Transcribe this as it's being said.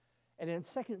And in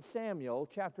 2 Samuel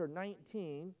chapter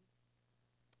 19,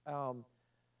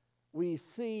 we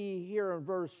see here in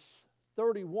verse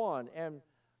 31, and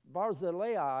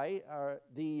Barzillai,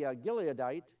 the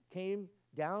Gileadite, came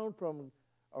down from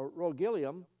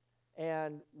Rogelim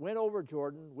and went over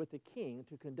Jordan with the king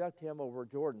to conduct him over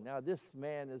Jordan. Now, this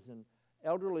man is an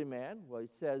elderly man. Well,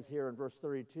 it says here in verse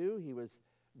 32, he was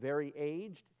very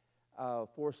aged,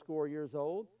 80 years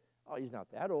old. Oh, he's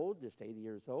not that old, just 80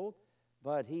 years old.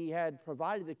 But he had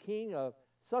provided the king a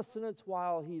sustenance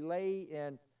while he lay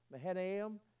in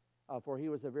Mahanaim, for he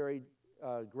was a very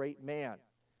great man.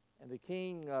 And the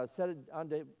king said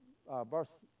unto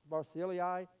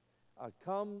Barzillai,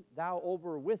 come thou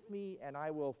over with me, and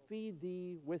I will feed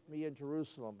thee with me in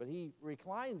Jerusalem. But he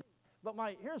reclined. But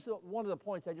here's one of the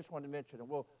points I just wanted to mention, and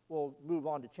we'll move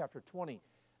on to chapter 20.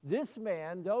 This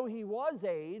man, though he was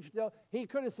aged, though he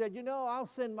could have said, I'll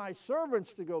send my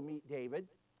servants to go meet David.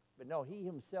 But no, he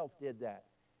himself did that.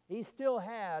 He still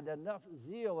had enough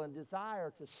zeal and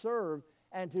desire to serve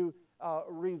and to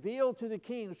reveal to the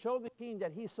king, show the king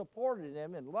that he supported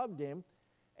him and loved him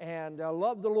and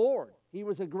loved the Lord. He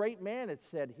was a great man, it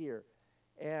said here.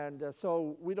 And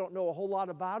so we don't know a whole lot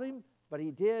about him, but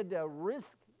he did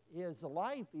risk his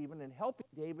life even in helping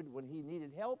David when he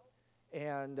needed help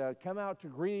and come out to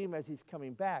greet him as he's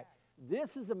coming back.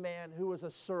 This is a man who was a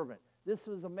servant. This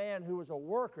was a man who was a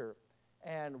worker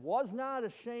and was not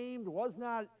ashamed, was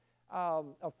not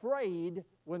afraid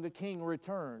when the king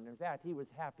returned. In fact, he was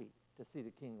happy to see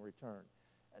the king return.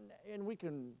 And we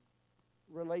can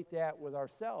relate that with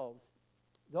ourselves.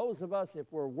 Those of us, if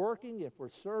we're working, if we're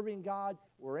serving God,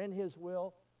 we're in his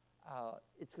will,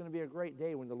 it's going to be a great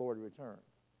day when the Lord returns.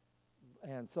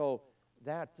 And so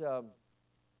that's the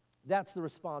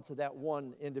response of that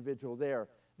one individual there.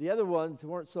 The other ones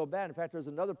weren't so bad. In fact, there's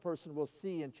another person we'll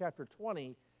see in chapter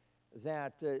 20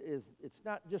 that it's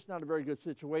not a very good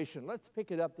situation. Let's pick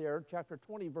it up there, chapter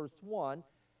 20, verse 1.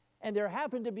 And there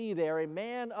happened to be there a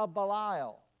man of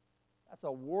Belial. That's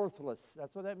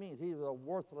what that means. He was a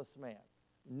worthless man.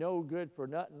 No good for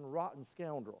nothing, rotten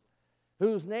scoundrel.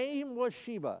 Whose name was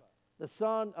Sheba, the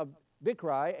son of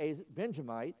Bichri, a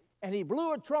Benjamite. And he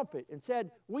blew a trumpet and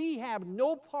said, we have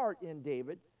no part in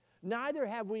David, neither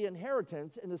have we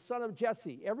inheritance in the son of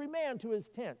Jesse. Every man to his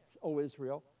tents, O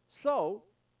Israel. So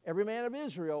every man of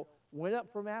Israel went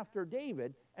up from after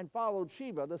David and followed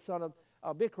Sheba, the son of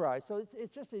Bichri. So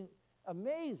it's just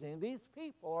amazing. These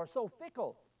people are so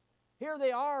fickle. Here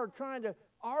they are trying to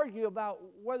argue about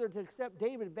whether to accept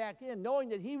David back in, knowing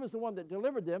that he was the one that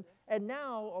delivered them. And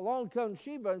now along comes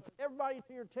Sheba and says, everybody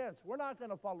to your tents. We're not going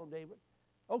to follow David.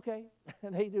 Okay,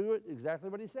 and they do it exactly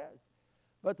what he says.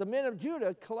 But the men of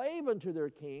Judah clave unto their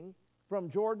king from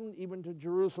Jordan even to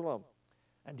Jerusalem.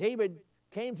 And David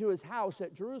came to his house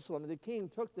at Jerusalem, and the king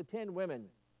took the 10 women,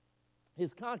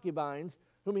 his concubines,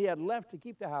 whom he had left to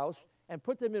keep the house, and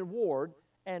put them in ward,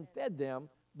 and fed them,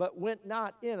 but went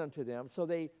not in unto them. So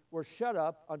they were shut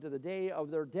up unto the day of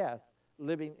their death,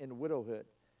 living in widowhood.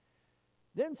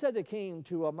 Then said the king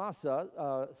to Amasa,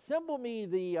 assemble me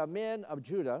the men of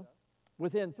Judah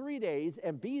within 3 days,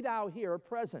 and be thou here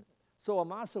present. So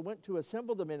Amasa went to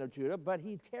assemble the men of Judah, but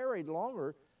he tarried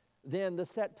longer than the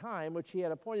set time which he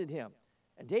had appointed him.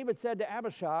 And David said to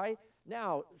Abishai,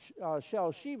 now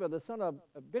shall Sheba the son of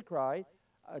Bichri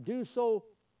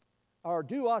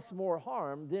do us more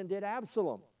harm than did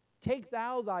Absalom. Take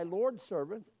thou thy Lord's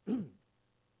servants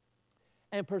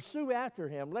and pursue after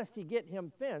him, lest he get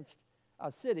him fenced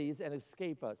cities and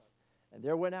escape us. And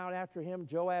there went out after him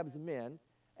Joab's men,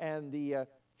 and the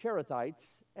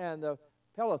Cherethites, and the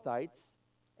Pelethites,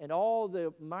 and all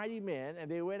the mighty men, and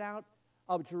they went out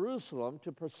of Jerusalem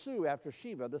to pursue after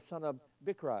Sheba, the son of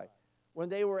Bichri. When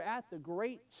they were at the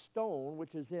great stone,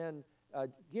 which is in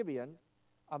Gibeon,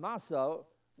 Amasa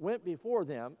went before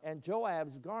them, and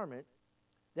Joab's garment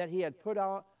that he had put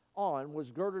on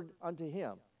was girded unto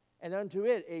him, and unto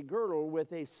it a girdle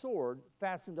with a sword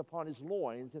fastened upon his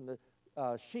loins in the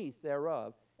sheath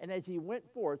thereof. And as he went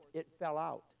forth, it fell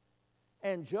out.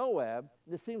 And Joab,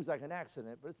 this seems like an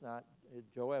accident, but it's not.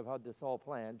 Joab had this all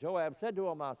planned. Joab said to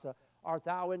Amasa, art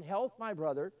thou in health, my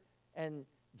brother? And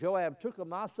Joab took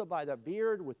Amasa by the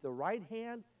beard with the right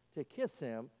hand to kiss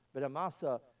him, but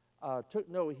Amasa took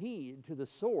no heed to the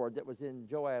sword that was in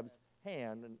Joab's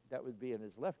hand, and that would be in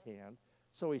his left hand.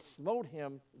 So he smote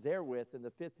him therewith in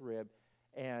the 5th rib,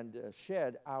 and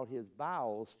shed out his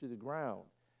bowels to the ground,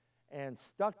 and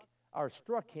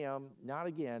struck him not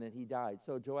again, and he died.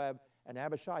 So Joab and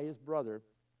Abishai his brother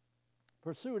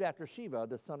pursued after Sheba,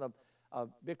 the son of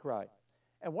Bichri.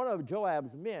 And one of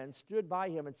Joab's men stood by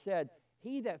him and said,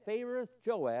 he that favoreth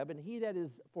Joab, and he that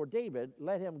is for David,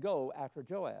 let him go after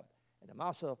Joab. And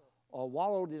Amasa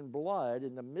wallowed in blood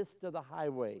in the midst of the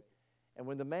highway. And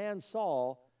when the man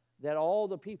saw that all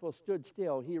the people stood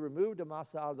still, he removed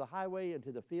Amasa out of the highway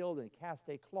into the field and cast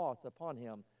a cloth upon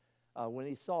him when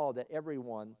he saw that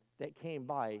everyone that came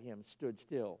by him stood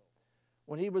still.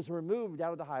 When he was removed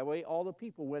out of the highway, all the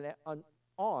people went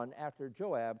on after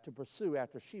Joab to pursue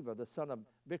after Sheba, the son of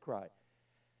Bichri.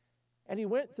 And he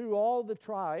went through all the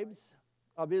tribes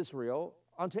of Israel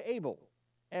unto Abel,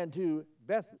 and to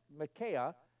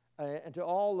Beth-Micah, and to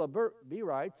all the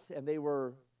Berites, and they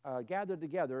were gathered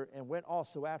together and went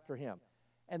also after him.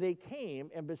 And they came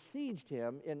and besieged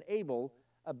him in Abel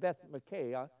of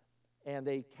Beth-Micah, and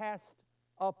they cast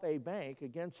up a bank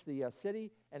against the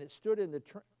city, and it stood in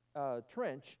the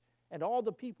trench, and all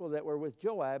the people that were with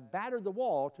Joab battered the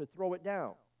wall to throw it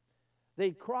down.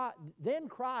 They then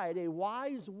cried a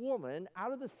wise woman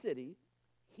out of the city,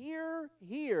 Hear,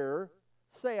 hear,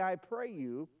 say, I pray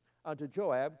you, unto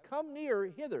Joab, Come near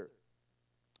hither,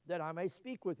 that I may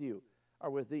speak with you, or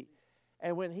with thee.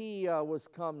 And when he was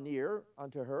come near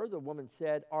unto her, the woman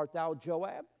said, Art thou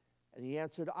Joab? And he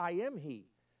answered, I am he.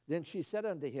 Then she said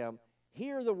unto him,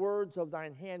 Hear the words of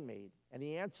thine handmaid. And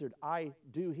he answered, I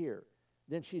do hear.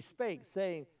 Then she spake,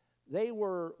 saying, They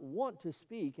were wont to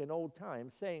speak in old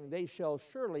times, saying, They shall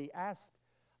surely ask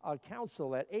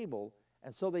counsel at Abel.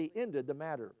 And so they ended the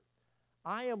matter.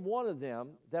 I am one of them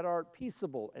that art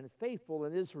peaceable and faithful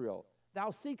in Israel. Thou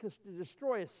seekest to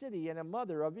destroy a city and a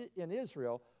mother in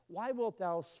Israel. Why wilt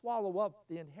thou swallow up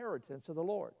the inheritance of the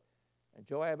Lord? And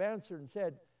Joab answered and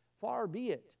said, Far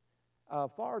be it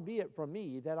from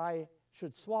me that I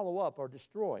should swallow up or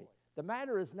destroy. The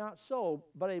matter is not so,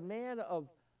 but a man of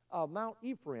Mount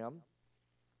Ephraim,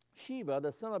 Sheba,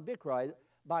 the son of Bichri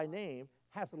by name,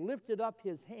 hath lifted up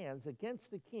his hands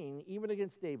against the king, even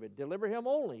against David. Deliver him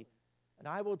only, and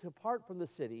I will depart from the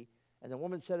city. And the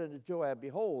woman said unto Joab,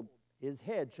 Behold, his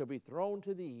head shall be thrown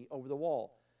to thee over the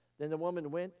wall. Then the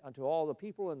woman went unto all the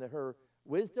people in her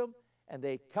wisdom, and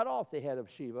they cut off the head of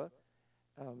Sheba.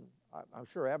 I'm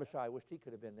sure Abishai wished he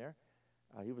could have been there.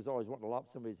 He was always wanting to lop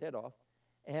somebody's head off.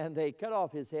 And they cut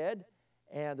off his head,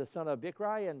 and the son of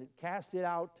Bichri, and cast it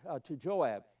out to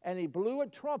Joab. And he blew a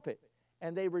trumpet,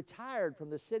 and they retired from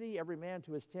the city, every man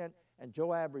to his tent, and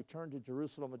Joab returned to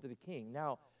Jerusalem unto the king.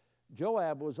 Now,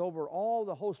 Joab was over all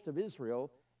the host of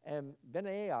Israel, and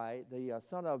Benaiah, the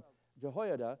son of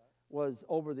Jehoiada, was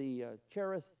over the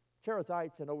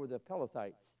Cherethites and over the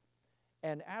Pelethites.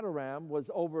 And Adoram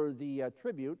was over the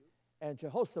tribute, and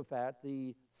Jehoshaphat,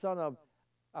 the son of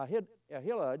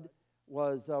Ahilud,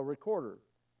 was a recorder.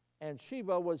 And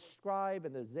Sheba was scribe,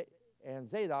 and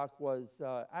Zadok was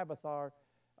Abiathar,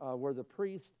 were the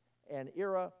priest, and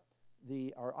Ira,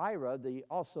 the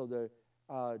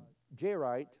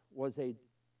Jairite, was a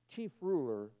chief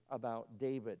ruler about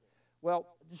David.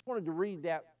 Well, just wanted to read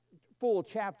that full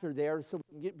chapter there so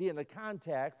we can be in the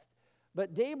context.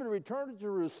 But David returned to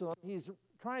Jerusalem. He's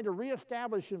trying to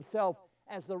reestablish himself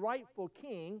as the rightful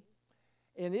king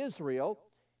in Israel.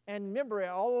 And remember,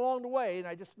 all along the way, and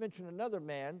I just mentioned another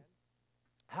man,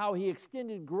 how he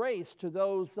extended grace to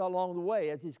those along the way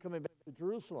as he's coming back to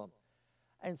Jerusalem.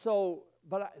 And so,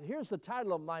 here's the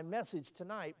title of my message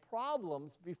tonight,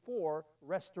 Problems Before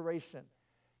Restoration.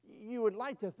 You would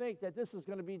like to think that this is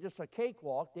going to be just a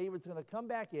cakewalk. David's going to come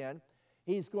back in.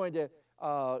 He's going to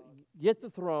get the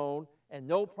throne, and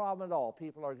no problem at all.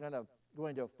 People are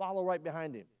going to follow right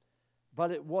behind him.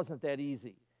 But it wasn't that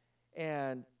easy.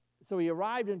 And so he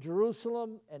arrived in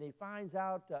Jerusalem, and he finds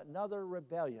out another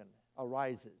rebellion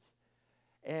arises.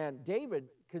 And David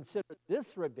considered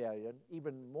this rebellion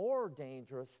even more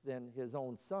dangerous than his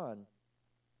own son,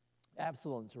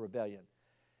 Absalom's rebellion.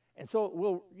 And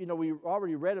so we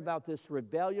already read about this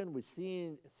rebellion. We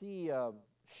see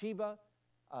Sheba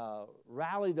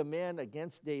rally the men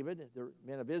against David, the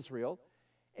men of Israel.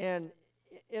 And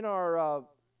in our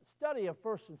study of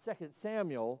 1st and 2nd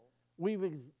Samuel,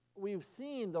 we've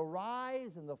seen the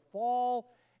rise and the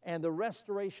fall and the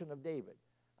restoration of David.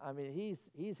 I mean,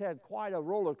 he's had quite a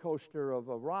roller coaster of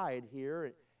a ride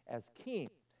here as king.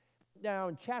 Now,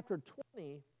 in chapter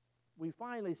 20, we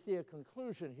finally see a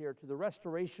conclusion here to the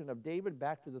restoration of David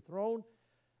back to the throne,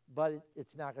 but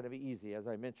it's not going to be easy, as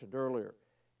I mentioned earlier.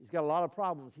 He's got a lot of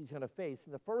problems he's going to face.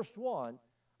 And the first one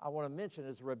I want to mention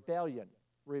is rebellion.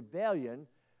 Rebellion,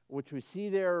 which we see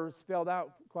there spelled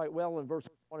out quite well in verses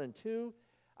 1 and 2.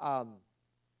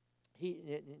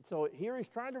 So here he's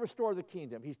trying to restore the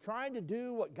kingdom. He's trying to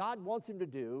do what God wants him to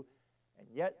do, and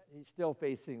yet he's still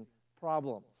facing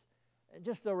problems. And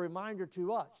just a reminder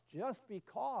to us, just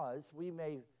because we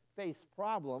may face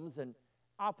problems and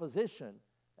opposition,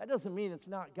 that doesn't mean it's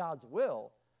not God's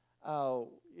will.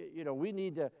 We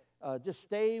need to just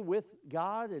stay with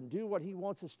God and do what he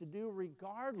wants us to do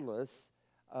regardless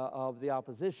of the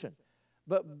opposition.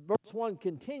 But verse 1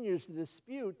 continues the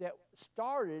dispute that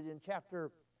started in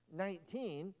chapter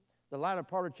 19, the latter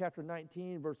part of chapter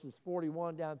 19, verses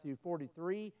 41 down through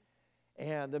 43.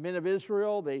 And the men of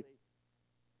Israel,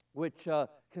 which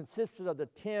consisted of the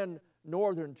 10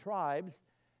 northern tribes,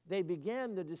 they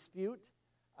began the dispute,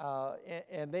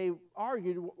 and they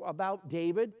argued about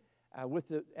David.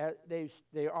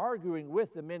 They're arguing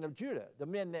with the men of Judah, the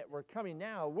men that were coming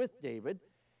now with David,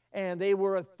 and they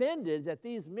were offended that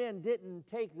these men didn't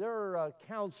take their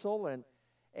counsel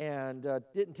and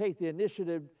didn't take the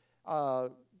initiative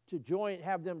to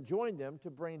have them join them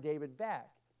to bring David back.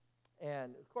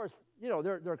 And of course,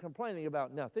 they're complaining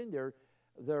about nothing.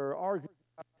 They're arguing.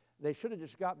 They should have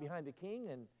just got behind the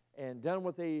king and done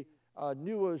what they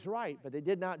knew was right, but they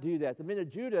did not do that. The men of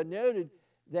Judah noted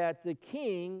that the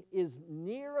king is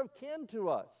near of kin to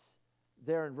us,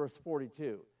 there in verse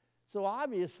 42. So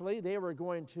obviously they were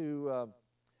going to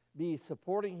be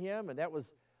supporting him, and that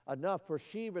was enough for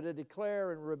Sheba to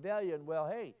declare in rebellion, well,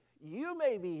 hey, you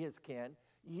may be his kin,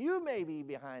 you may be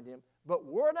behind him, but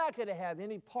we're not going to have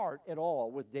any part at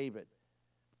all with David,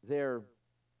 there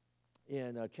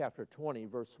in chapter 20,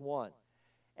 verse 1.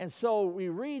 And so we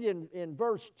read in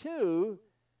verse 2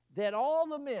 that all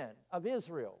the men of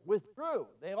Israel withdrew.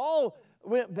 They all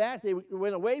went back, they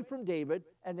went away from David,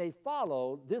 and they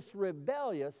followed this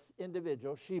rebellious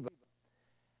individual, Sheba.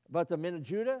 But the men of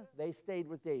Judah, they stayed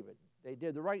with David. They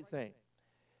did the right thing.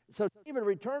 So David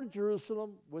returned to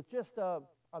Jerusalem with just a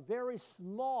very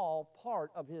small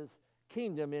part of his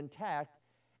kingdom intact,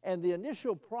 and the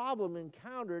initial problem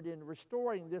encountered in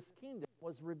restoring this kingdom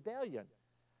was rebellion.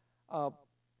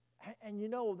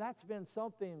 And that's been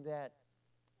something that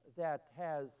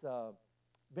has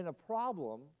been a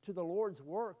problem to the Lord's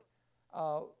work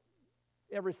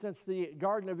ever since the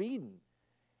Garden of Eden.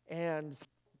 And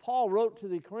Paul wrote to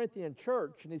the Corinthian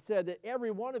church, and he said that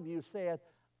every one of you saith,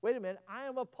 wait a minute, I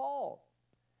am of Paul,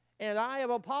 and I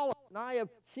have Apollos, and I have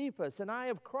Cephas, and I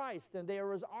have Christ. And there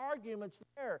was arguments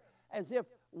there as if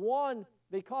one,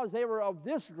 because they were of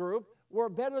this group, were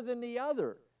better than the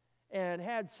other and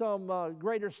had some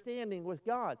greater standing with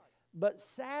God. But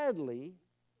sadly,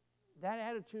 that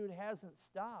attitude hasn't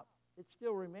stopped. It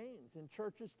still remains in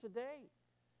churches today.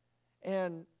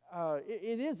 And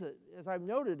it is, as I've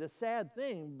noted, a sad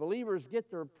thing. Believers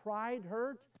get their pride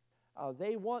hurt.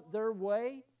 They want their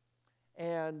way.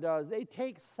 And they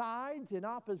take sides in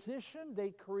opposition.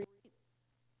 They create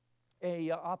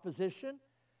a opposition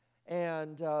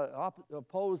and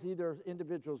oppose either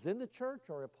individuals in the church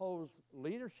or oppose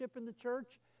leadership in the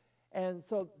church. And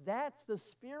so that's the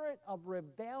spirit of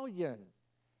rebellion.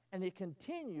 And it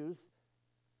continues,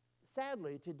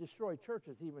 sadly, to destroy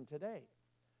churches even today.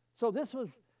 So this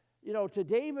was, to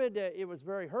David, it was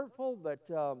very hurtful, but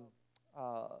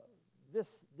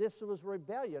this was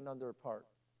rebellion on their part.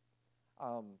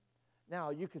 Now,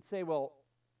 you could say, well,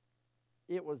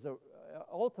 it was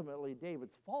ultimately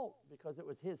David's fault because it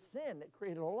was his sin that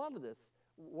created a lot of this,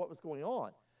 what was going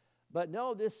on. But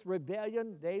no, this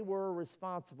rebellion, they were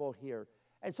responsible here.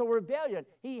 And so rebellion,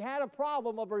 he had a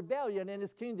problem of rebellion in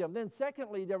his kingdom. Then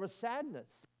secondly, there was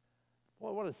sadness.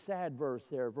 Boy, what a sad verse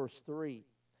there, verse 3.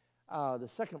 The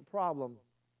second problem,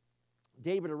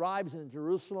 David arrives in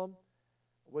Jerusalem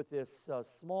with this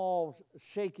small,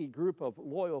 shaky group of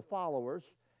loyal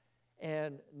followers.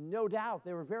 And no doubt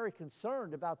they were very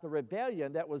concerned about the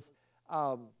rebellion that was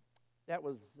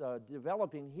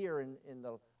developing here in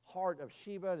the heart of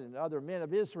Sheba and other men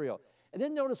of Israel. And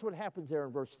then notice what happens there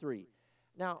in verse 3.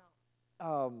 Now,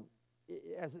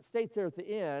 as it states there at the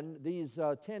end, these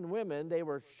 10 women, they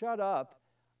were shut up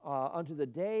unto the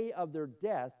day of their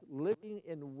death, living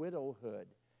in widowhood.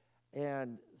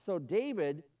 And so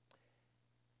David,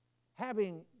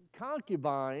 having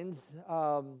concubines,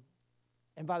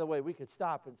 and by the way, we could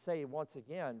stop and say once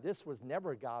again, this was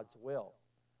never God's will.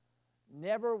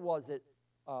 Never was it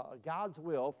God's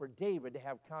will for David to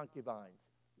have concubines.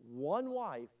 One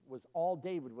wife was all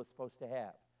David was supposed to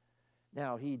have.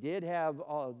 Now, he did have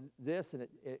this, and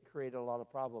it created a lot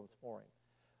of problems for him.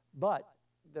 But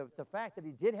the fact that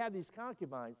he did have these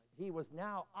concubines, he was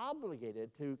now obligated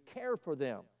to care for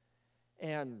them.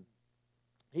 And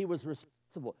he was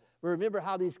responsible. Remember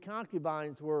how these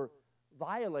concubines were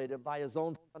violated by his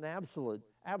own son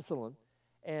Absalom.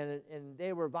 And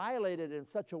they were violated in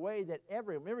such a way that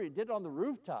remember, he did it on the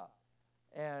rooftop.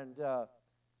 And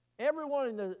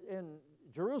everyone in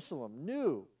Jerusalem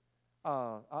knew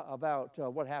about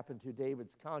what happened to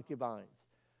David's concubines.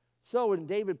 So when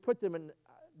David put them in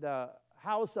the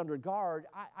house under guard,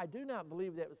 I do not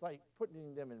believe that it was like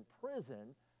putting them in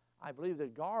prison. I believe the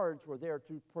guards were there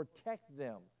to protect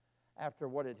them after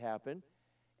what had happened.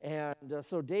 And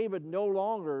so David no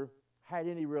longer had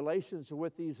any relations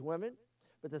with these women.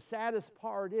 But the saddest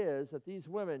part is that these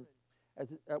women,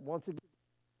 once again,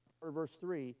 verse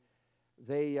 3,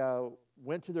 they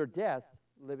went to their death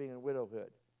living in widowhood.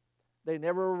 They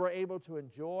never were able to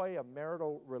enjoy a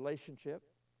marital relationship.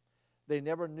 They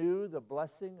never knew the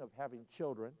blessing of having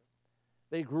children.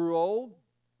 They grew old.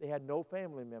 They had no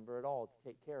family member at all to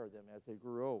take care of them as they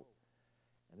grew old.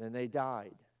 And then they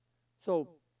died. So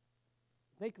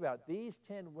think about it. These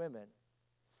 10 women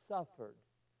suffered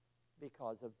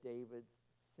because of David's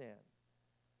sin.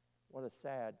 What a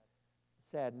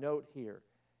sad note here.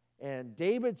 And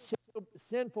David's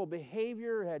sinful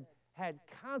behavior had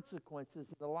consequences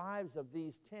in the lives of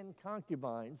these 10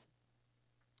 concubines.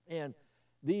 And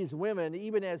these women,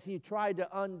 even as he tried to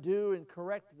undo and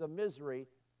correct the misery,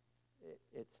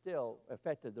 it still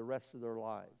affected the rest of their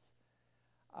lives.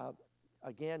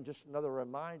 Again, just another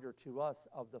reminder to us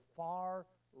of the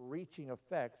far-reaching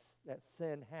effects that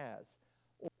sin has,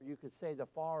 or you could say the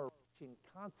far-reaching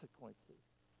consequences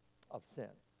of sin.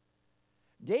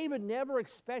 David never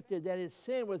expected that his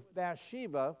sin with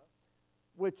Bathsheba,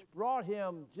 which brought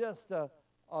him just a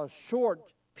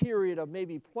short period of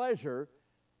maybe pleasure,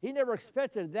 he never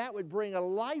expected that would bring a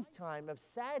lifetime of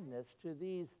sadness to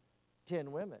these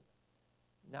 10 women.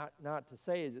 Not to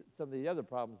say that some of the other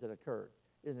problems that occurred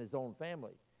in his own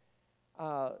family.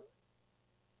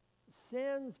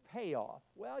 Sin's payoff.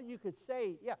 Well, you could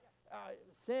say,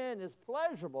 sin is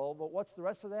pleasurable, but what's the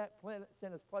rest of that?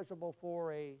 Sin is pleasurable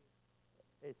for a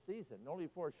season, only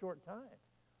for a short time.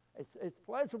 It's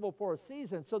pleasurable for a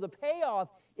season. So the payoff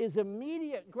is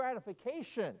immediate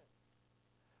gratification,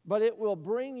 but it will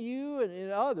bring you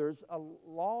and others a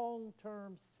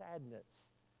long-term sadness.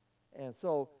 And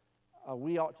so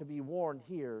we ought to be warned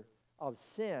here of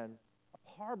sin, of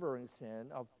harboring sin,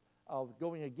 of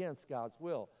going against God's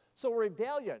will. So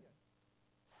rebellion,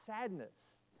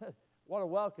 sadness, what a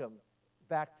welcome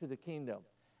back to the kingdom.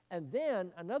 And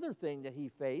then another thing that he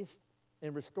faced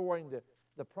in restoring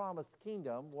the promised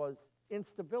kingdom was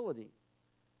instability.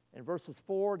 In verses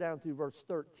 4 down through verse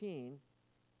 13,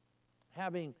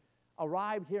 having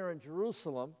arrived here in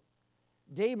Jerusalem,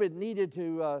 David needed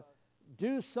to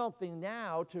do something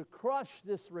now to crush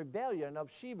this rebellion of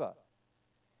Sheba.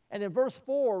 And in verse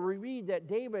 4, we read that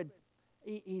David,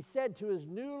 he said to his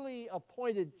newly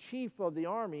appointed chief of the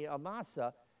army,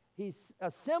 Amasa,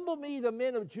 assemble me the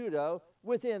men of Judah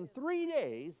within 3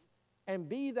 days, and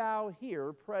be thou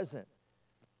here present.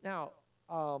 Now,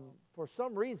 for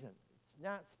some reason, it's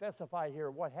not specified here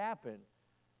what happened,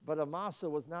 but Amasa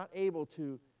was not able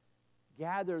to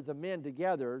gather the men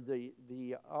together,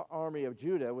 the army of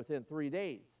Judah, within 3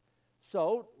 days.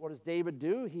 So, what does David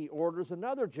do? He orders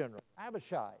another general,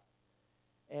 Abishai.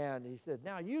 And he says,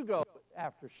 now you go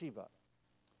after Sheba.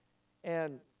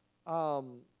 And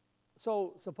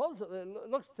so supposedly, it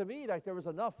looks to me like there was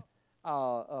enough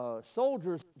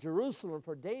soldiers in Jerusalem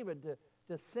for David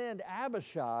to send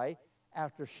Abishai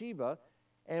after Sheba.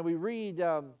 And we read,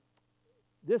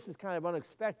 this is kind of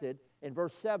unexpected, in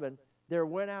verse 7, there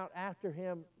went out after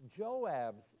him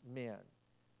Joab's men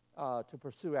to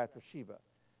pursue after Sheba.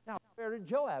 Now, where did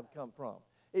Joab come from?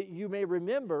 You may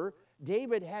remember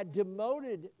David had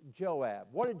demoted Joab.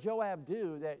 What did Joab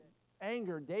do that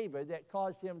angered David, that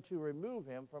caused him to remove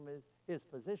him from his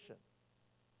position?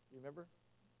 You remember?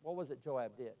 What was it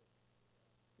Joab did?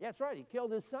 Yeah, that's right. He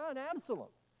killed his son, Absalom.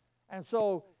 And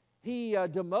so he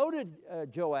demoted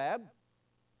Joab,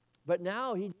 but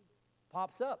now he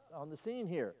pops up on the scene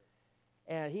here.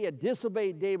 And he had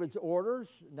disobeyed David's orders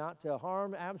not to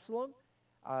harm Absalom.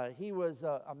 He was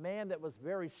a man that was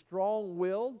very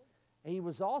strong-willed. He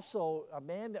was also a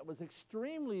man that was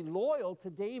extremely loyal to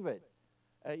David,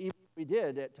 even if he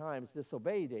did at times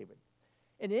disobey David.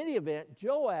 In any event,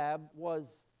 Joab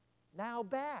was now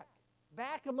back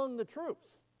among the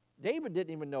troops. David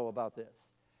didn't even know about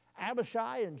this.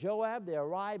 Abishai and Joab, they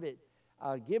arrive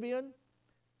at Gibeon,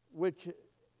 which,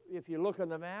 if you look on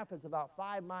the map, is about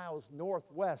 5 miles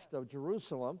northwest of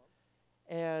Jerusalem.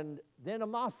 And then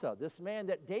Amasa, this man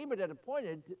that David had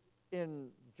appointed in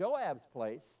Joab's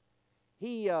place,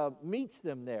 he meets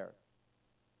them there.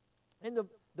 And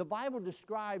the Bible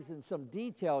describes in some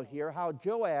detail here how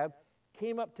Joab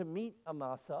came up to meet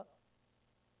Amasa,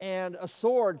 and a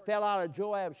sword fell out of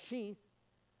Joab's sheath,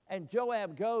 and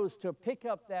Joab goes to pick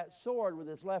up that sword with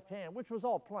his left hand, which was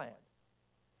all planned.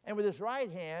 And with his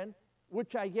right hand,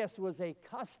 which I guess was a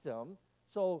custom,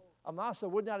 so Amasa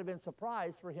would not have been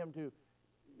surprised for him to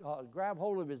grab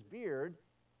hold of his beard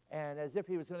and as if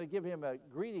he was going to give him a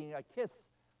greeting, a kiss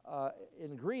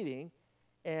in greeting.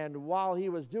 And while he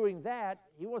was doing that,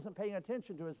 he wasn't paying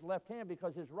attention to his left hand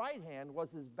because his right hand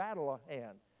was his battle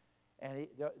hand, and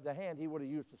the hand he would have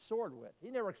used the sword with. He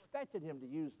never expected him to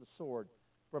use the sword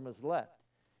from his left.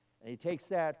 And he takes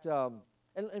that,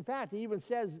 and in fact, he even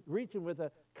greets him with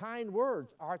a kind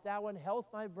words. Art thou in health,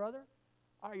 my brother?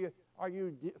 Are you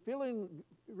feeling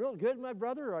real good, my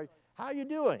brother? How are you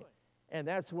doing? And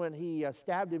that's when he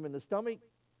stabbed him in the stomach,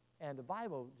 and the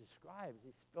Bible describes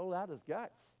he spilled out his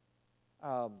guts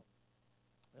all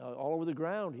over the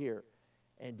ground here,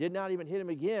 and did not even hit him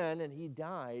again, and he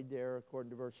died there, according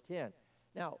to verse 10.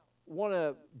 Now, one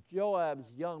of Joab's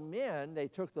young men, they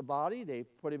took the body, they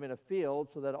put him in a field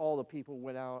so that all the people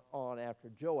went out on after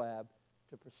Joab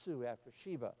to pursue after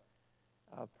Sheba.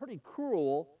 Pretty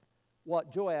cruel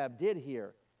what Joab did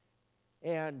here.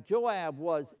 And Joab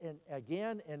was,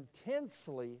 again,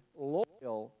 intensely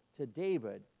loyal to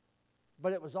David,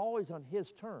 but it was always on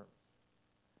his terms.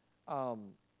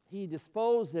 He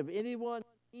disposed of anyone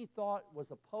he thought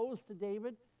was opposed to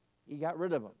David. He got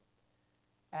rid of them.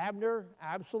 Abner,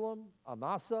 Absalom,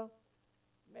 Amasa.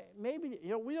 Maybe,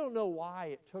 we don't know why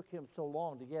it took him so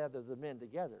long to gather the men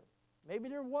together. Maybe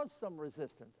there was some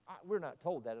resistance. We're not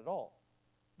told that at all.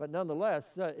 But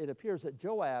nonetheless, it appears that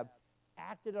Joab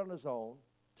acted on his own,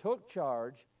 took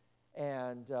charge,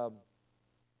 and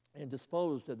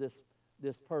disposed of this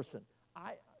person.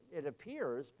 It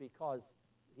appears because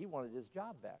he wanted his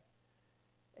job back.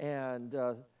 And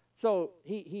so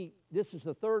this is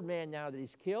the third man now that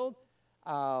he's killed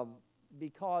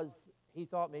because he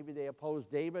thought maybe they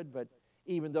opposed David, but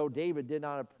even though David did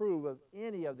not approve of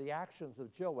any of the actions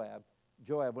of Joab,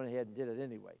 Joab went ahead and did it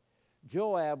anyway.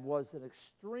 Joab was an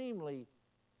extremely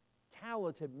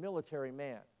talented military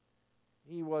man.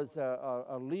 He was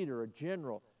a leader, a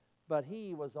general, but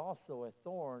he was also a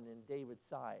thorn in David's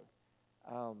side.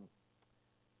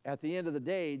 At the end of the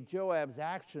day, Joab's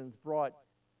actions brought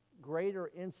greater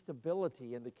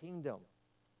instability in the kingdom,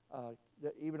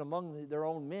 even among their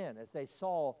own men, as they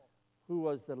saw who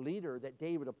was the leader that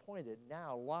David appointed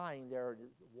now lying there,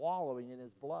 wallowing in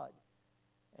his blood.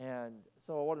 And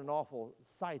so what an awful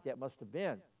sight that must have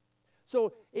been.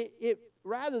 So it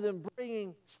rather than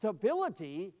bringing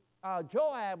stability,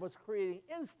 Joab was creating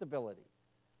instability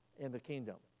in the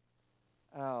kingdom.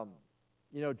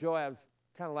 Joab's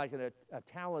kind of like a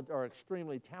talent or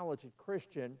extremely talented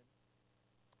Christian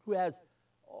who has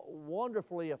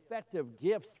wonderfully effective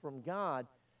gifts from God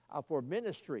for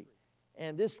ministry.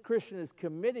 And this Christian is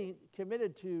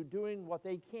committed to doing what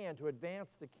they can to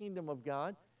advance the kingdom of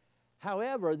God.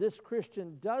 However, this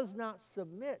Christian does not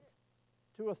submit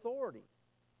to authority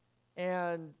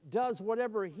and does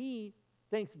whatever he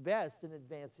thinks best in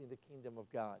advancing the kingdom of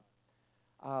God.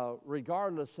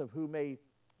 Regardless of who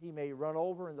he may run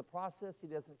over in the process, he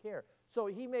doesn't care. So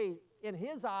he may, in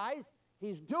his eyes,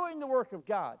 he's doing the work of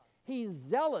God. He's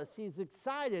zealous, he's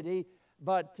excited,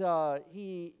 but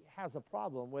he has a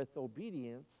problem with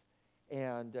obedience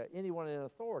and anyone in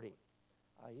authority.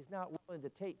 He's not willing to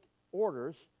take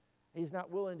orders. He's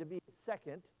not willing to be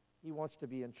second. He wants to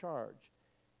be in charge.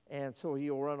 And so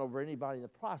he'll run over anybody in the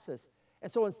process.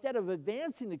 And so instead of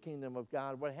advancing the kingdom of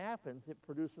God, what happens, it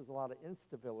produces a lot of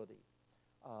instability.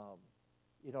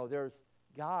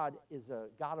 God is a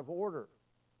God of order,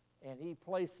 and he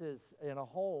places in a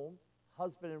home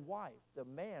husband and wife. The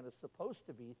man is supposed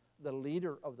to be the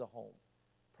leader of the home,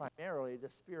 primarily the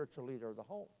spiritual leader of the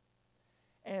home.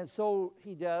 And so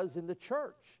he does in the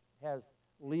church, has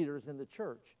leaders in the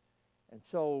church. And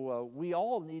so we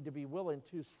all need to be willing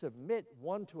to submit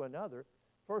one to another.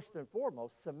 First and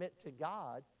foremost, submit to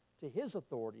God, to his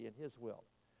authority and his will.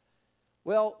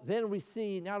 Well, then we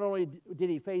see not only did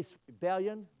he face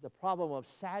rebellion, the problem of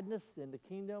sadness in the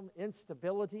kingdom,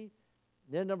 instability.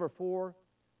 Then number 4,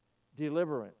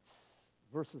 deliverance.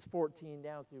 Verses 14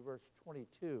 down through verse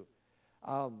 22.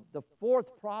 The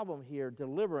fourth problem here,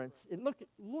 deliverance. And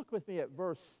look with me at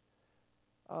verse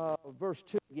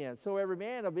 2 again. So every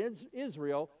man of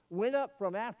Israel went up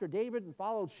from after David and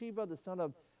followed Sheba, the son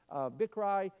of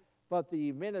Bichri, but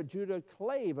the men of Judah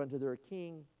clave unto their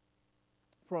king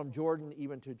from Jordan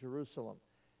even to Jerusalem.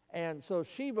 And so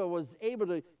Sheba was able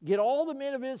to get all the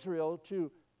men of Israel to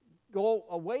go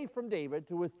away from David,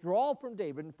 to withdraw from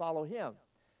David and follow him.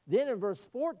 Then in verse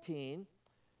 14,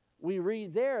 we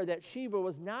read there that Sheba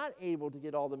was not able to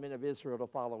get all the men of Israel to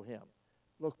follow him.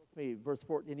 Look with me, verse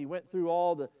 14. And he went through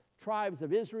all the tribes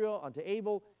of Israel unto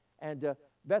Abel and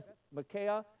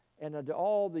Beth-Machah and unto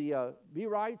all the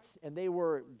Berites, and they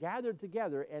were gathered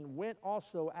together and went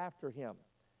also after him.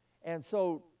 And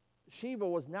so Sheba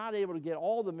was not able to get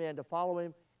all the men to follow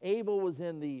him, Abel was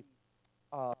in the,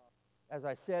 as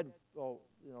I said,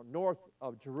 north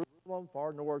of Jerusalem,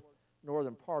 far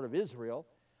northern part of Israel.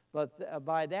 But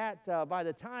by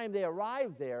the time they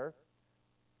arrived there,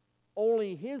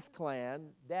 only his clan,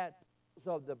 that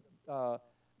of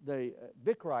the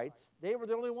Bichrites, they were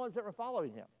the only ones that were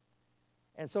following him.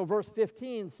 And so verse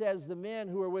 15 says the men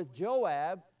who were with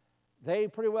Joab, they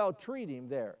pretty well treat him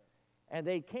there. And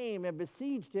they came and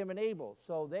besieged him in Abel.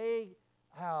 So they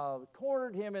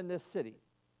cornered him in this city.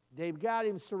 They've got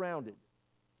him surrounded.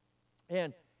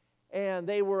 And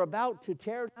they were about to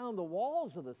tear down the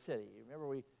walls of the city.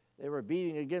 Remember, they were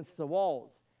beating against the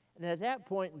walls. And at that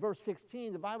point, in verse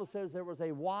 16, the Bible says there was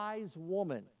a wise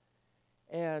woman.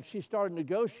 And she started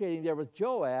negotiating there with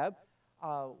Joab.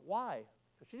 Why?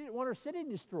 Because she didn't want her city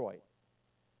destroyed.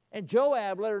 And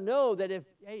Joab let her know that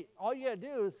all you got to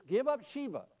do is give up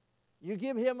Sheba. You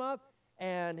give him up,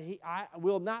 and I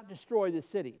will not destroy the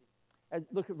city.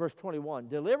 Look at verse 21.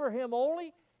 Deliver him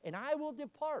only, and I will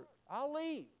depart. I'll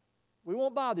leave. We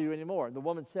won't bother you anymore. And the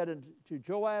woman said to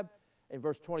Joab in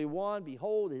verse 21,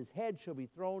 Behold, his head shall be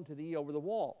thrown to thee over the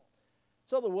wall.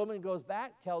 So the woman goes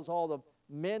back, tells all the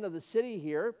men of the city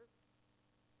here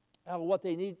what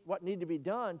need to be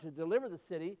done to deliver the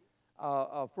city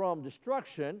from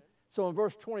destruction. So in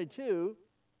verse 22,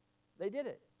 they did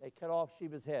it. They cut off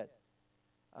Sheba's head.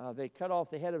 They cut off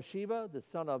the head of Sheba, the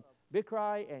son of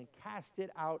Bichri, and cast it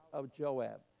out of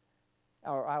Joab,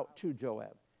 or out to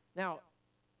Joab. Now,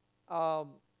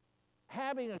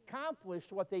 having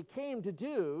accomplished what they came to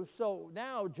do, so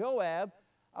now Joab,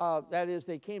 that is,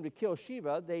 they came to kill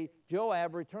Sheba,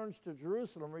 Joab returns to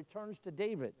Jerusalem, returns to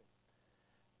David.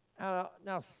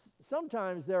 Now,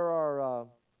 sometimes there are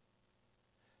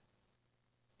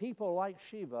people like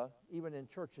Sheba, even in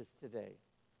churches today.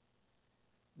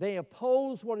 They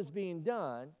oppose what is being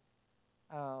done,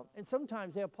 and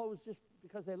sometimes they oppose just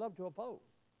because they love to oppose.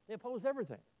 They oppose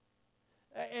everything.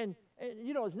 And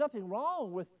there's nothing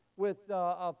wrong with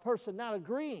a person not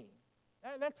agreeing.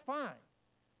 That's fine.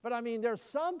 But, there's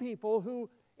some people who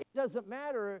it doesn't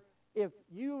matter if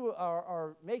you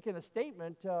are making a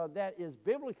statement that is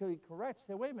biblically correct.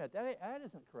 Say, wait a minute, that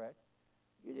isn't correct.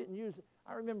 You didn't use it.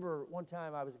 I remember one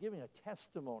time I was giving a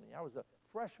testimony. I was a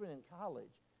freshman in college,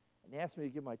 and they asked me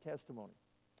to give my testimony.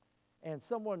 And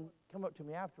someone come up to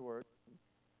me afterward,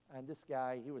 and this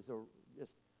guy, he was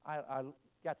I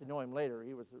got to know him later.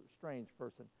 He was a strange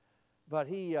person. But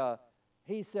he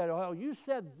said, well, you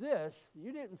said this.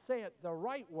 You didn't say it the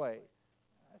right way.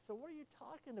 I said, what are you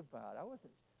talking about?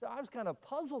 So I was kind of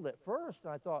puzzled at first,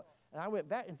 and I went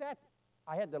back. In fact,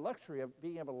 I had the luxury of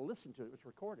being able to listen to it. It was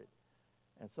recorded.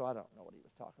 And so I don't know what he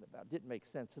was talking about. It didn't make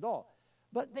sense at all.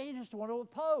 But they just want to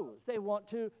oppose. They want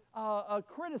to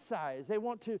criticize.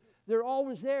 They're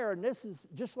always there. And this is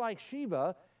just like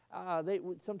Sheba.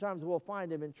 Sometimes we'll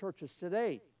find them in churches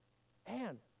today.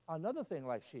 And another thing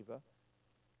like Sheba,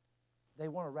 they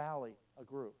want to rally a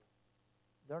group.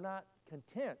 They're not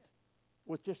content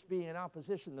with just being in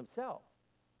opposition themselves.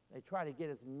 They try to get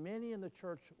as many in the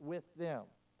church with them,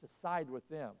 to side with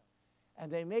them.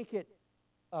 And they make it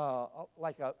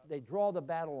they draw the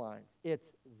battle lines.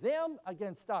 It's them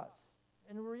against us.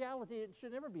 In reality, it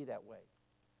should never be that way.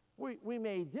 We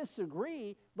may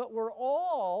disagree, but we're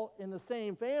all in the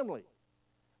same family.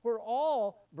 We're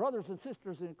all brothers and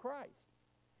sisters in Christ.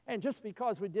 And just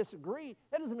because we disagree,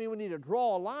 that doesn't mean we need to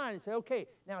draw a line and say, okay,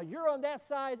 now you're on that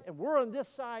side and we're on this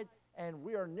side, and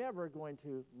we are never going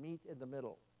to meet in the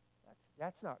middle.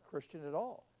 That's not Christian at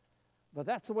all. But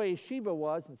that's the way Sheba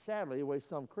was, and sadly, the way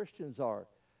some Christians are.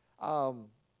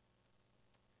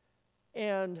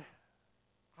 And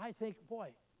I think, boy,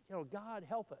 God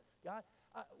help us.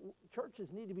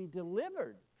 Churches need to be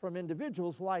delivered from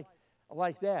individuals like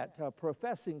that,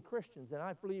 professing Christians. And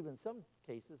I believe in some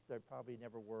cases they probably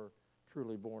never were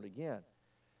truly born again.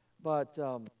 But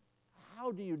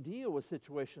how do you deal with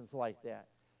situations like that?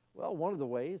 Well, one of the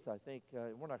ways, I think,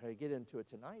 we're not going to get into it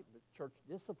tonight, but church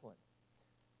discipline.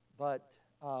 But,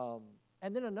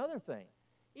 and then another thing,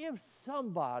 if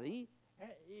somebody,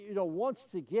 wants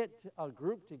to get a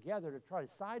group together to try to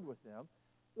side with them,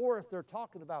 or if they're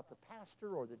talking about the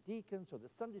pastor or the deacons or the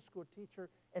Sunday school teacher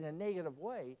in a negative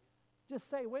way, just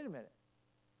say, wait a minute,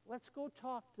 let's go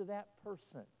talk to that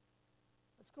person.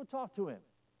 Let's go talk to him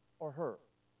or her.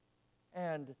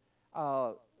 And,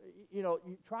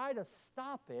 you try to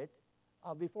stop it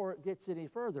before it gets any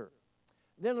further.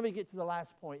 Then let me get to the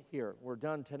last point here. We're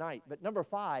done tonight. But number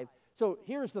 5, so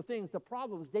here's the things, the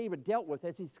problems David dealt with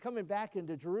as he's coming back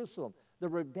into Jerusalem. The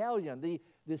rebellion,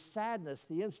 the sadness,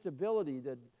 the instability,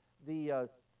 the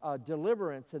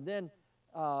deliverance, and then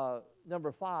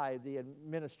number 5, the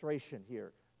administration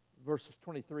here. verses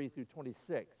 23 through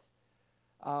 26.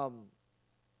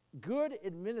 Good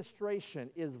administration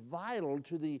is vital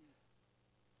to the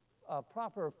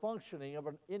proper functioning of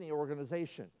any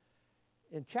organization.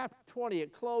 In chapter 20,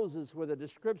 it closes with a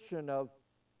description of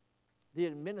the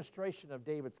administration of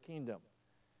David's kingdom.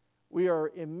 We are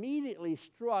immediately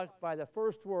struck by the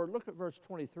first word. Look at verse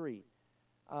 23.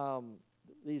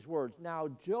 These words, now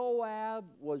Joab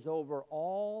was over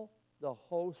all the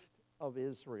host of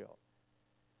Israel.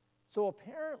 So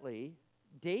apparently,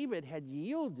 David had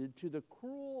yielded to the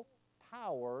cruel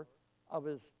power of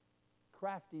his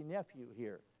crafty nephew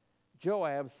here.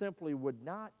 Joab simply would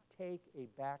not take a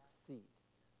back seat.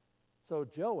 So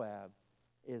Joab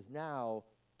is now,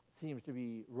 seems to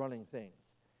be running things.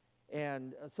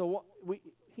 And so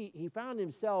he found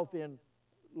himself in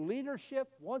leadership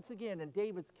once again in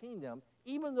David's kingdom,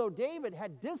 even though David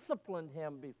had disciplined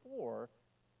him before,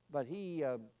 but he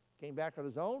came back on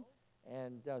his own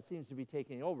and seems to be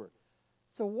taking over.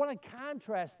 So what a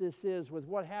contrast this is with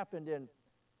what happened in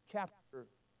chapter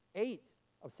 8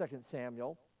 of 2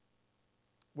 Samuel,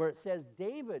 where it says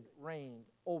David reigned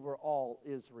over all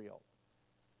Israel.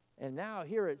 And now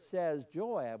here it says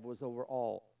Joab was over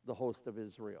all the host of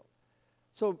Israel.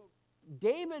 So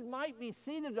David might be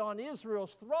seated on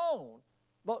Israel's throne,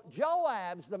 but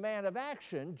Joab's the man of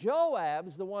action.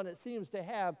 Joab's the one that seems to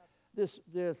have this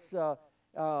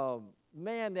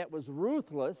man that was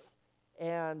ruthless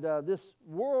and this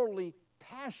worldly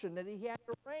passion that he had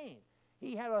to reign.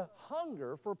 He had a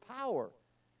hunger for power.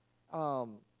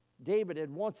 David had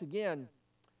once again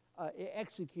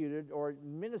executed or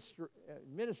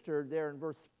ministered there in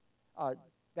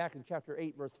back in chapter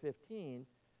 8, verse 15,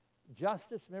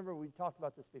 justice. Remember, we talked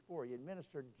about this before. He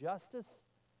administered justice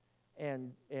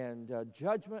and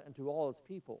judgment unto all his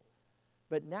people.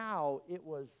 But now it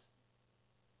was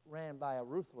ran by a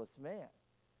ruthless man.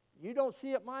 You don't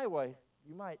see it my way,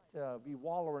 you might be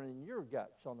wallowing in your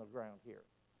guts on the ground here.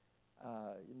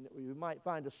 You might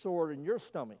find a sword in your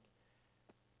stomach.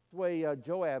 That's the way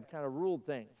Joab kind of ruled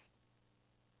things.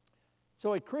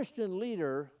 So a Christian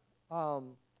leader,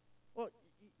 the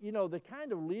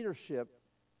kind of leadership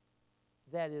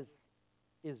that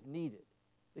is needed,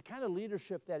 the kind of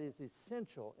leadership that is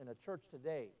essential in a church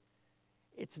today,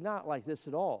 it's not like this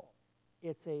at all.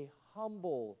 It's a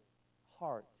humble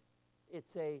heart.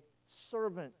 It's a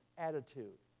servant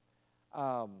attitude.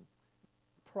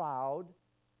 Proud,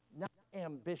 not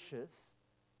ambitious,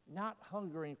 not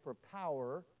hungering for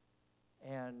power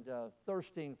and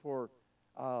thirsting for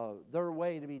their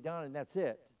way to be done, and that's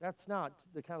it. That's not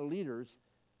the kind of leaders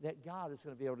that God is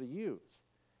going to be able to use.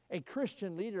 A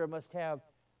Christian leader must have,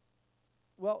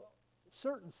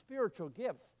 certain spiritual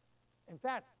gifts. In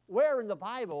fact, where in the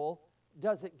Bible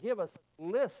does it give us a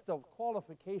list of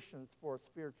qualifications for a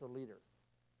spiritual leader?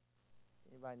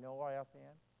 Anybody know right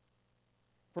offhand?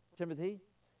 1 Timothy,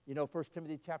 1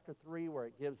 Timothy chapter 3, where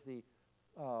it gives the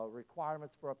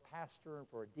requirements for a pastor and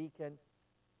for a deacon.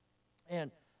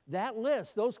 And that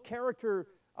list, those character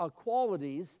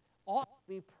qualities ought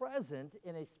to be present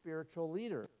in a spiritual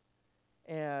leader.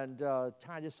 And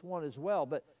Titus 1 as well.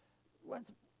 But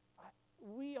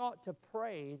we ought to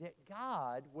pray that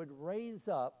God would raise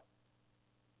up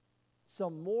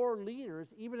some more leaders,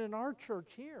 even in our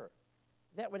church here,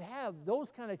 that would have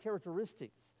those kind of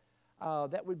characteristics,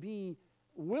 that would be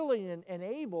willing and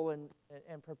able and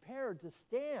prepared to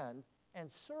stand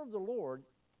and serve the Lord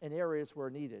in areas where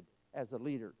needed as a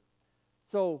leader.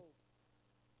 So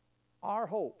our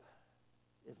hope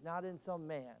is not in some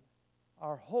man.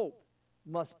 Our hope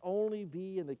must only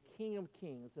be in the King of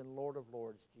Kings and Lord of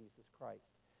Lords, Jesus Christ.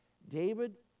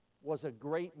 David was a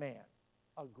great man,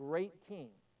 a great king,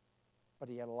 but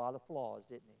he had a lot of flaws,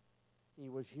 didn't he? He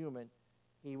was human.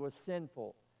 He was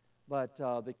sinful. But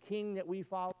the king that we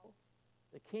follow,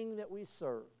 the king that we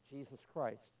serve, Jesus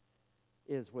Christ,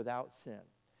 is without sin.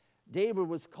 David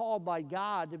was called by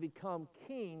God to become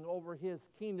king over his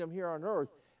kingdom here on earth,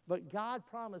 but God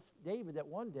promised David that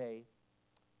one day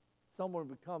someone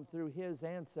would come through his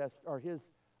ancestors or his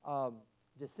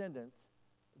descendants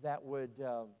that would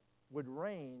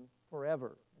reign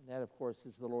forever. And that, of course,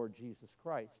 is the Lord Jesus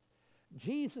Christ.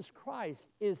 Jesus Christ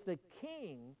is the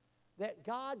king that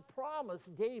God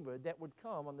promised David that would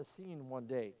come on the scene one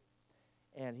day.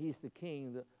 And he's the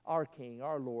king, our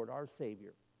Lord, our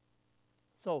Savior.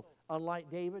 So, unlike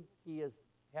David, he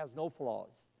has no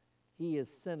flaws. He is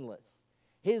sinless.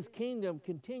 His kingdom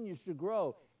continues to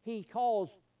grow. He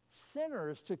calls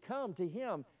sinners to come to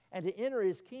him and to enter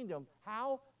his kingdom.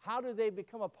 How? How do they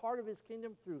become a part of his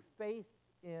kingdom? Through faith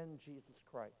in Jesus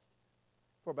Christ.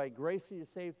 For by grace are you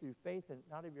saved through faith, and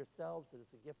not of yourselves. It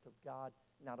is a gift of God,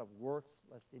 not of works,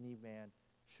 lest any man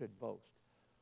should boast.